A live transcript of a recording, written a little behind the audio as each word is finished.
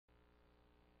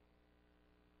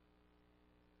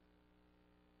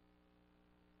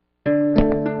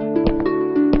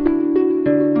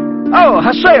Oh,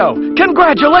 Haseo,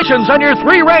 congratulations on your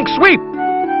 3-rank sweep!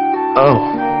 Oh,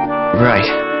 right.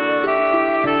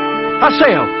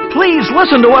 Haseo, please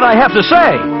listen to what I have to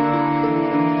say.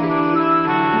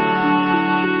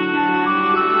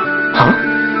 Huh?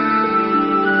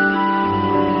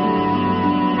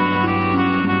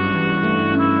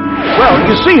 Well,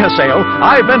 you see, Haseo,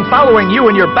 I've been following you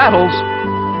in your battles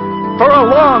for a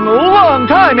long, long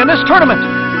time in this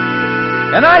tournament.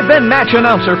 And I've been match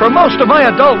announcer for most of my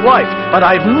adult life, but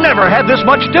I've never had this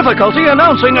much difficulty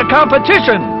announcing a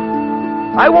competition.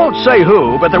 I won't say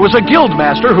who, but there was a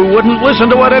guildmaster who wouldn't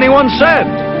listen to what anyone said.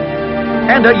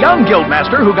 And a young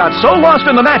guildmaster who got so lost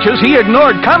in the matches he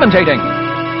ignored commentating.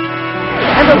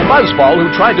 And a buzzball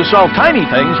who tried to solve tiny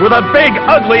things with a big,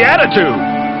 ugly attitude.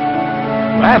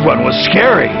 That one was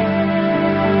scary.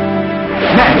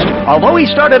 Next, although he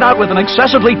started out with an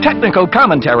excessively technical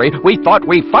commentary, we thought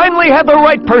we finally had the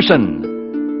right person.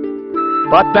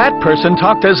 But that person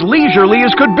talked as leisurely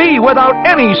as could be without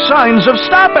any signs of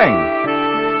stopping.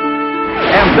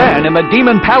 And then, in the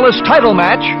Demon Palace title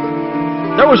match,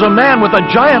 there was a man with a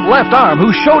giant left arm who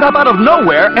showed up out of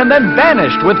nowhere and then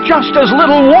vanished with just as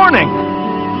little warning.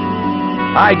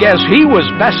 I guess he was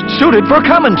best suited for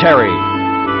commentary.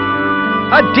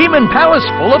 A Demon Palace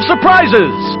full of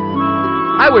surprises.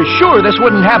 I was sure this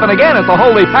wouldn't happen again at the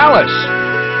Holy Palace.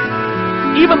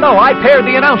 Even though I pared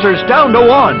the announcers down to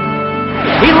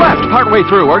 1. He left partway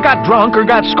through, or got drunk, or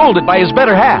got scolded by his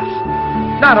better half.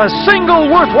 Not a single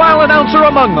worthwhile announcer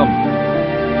among them.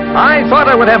 I thought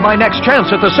I would have my next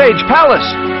chance at the Sage Palace.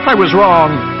 I was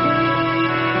wrong.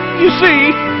 You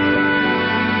see,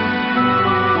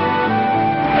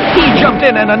 he jumped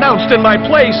in and announced in my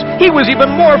place. He was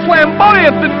even more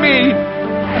flamboyant than me.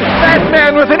 That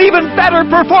man with an even better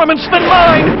performance than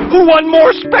mine, who won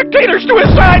more spectators to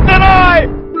his side than I!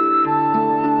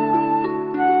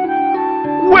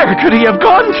 Where could he have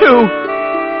gone to?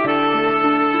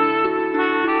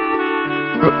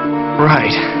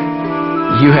 Right.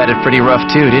 You had it pretty rough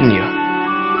too, didn't you?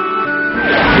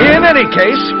 In any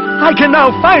case, I can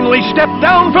now finally step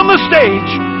down from the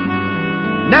stage.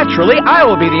 Naturally,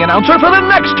 I'll be the announcer for the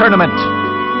next tournament.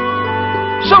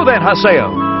 So then,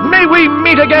 Haseo, may we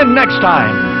meet again next time.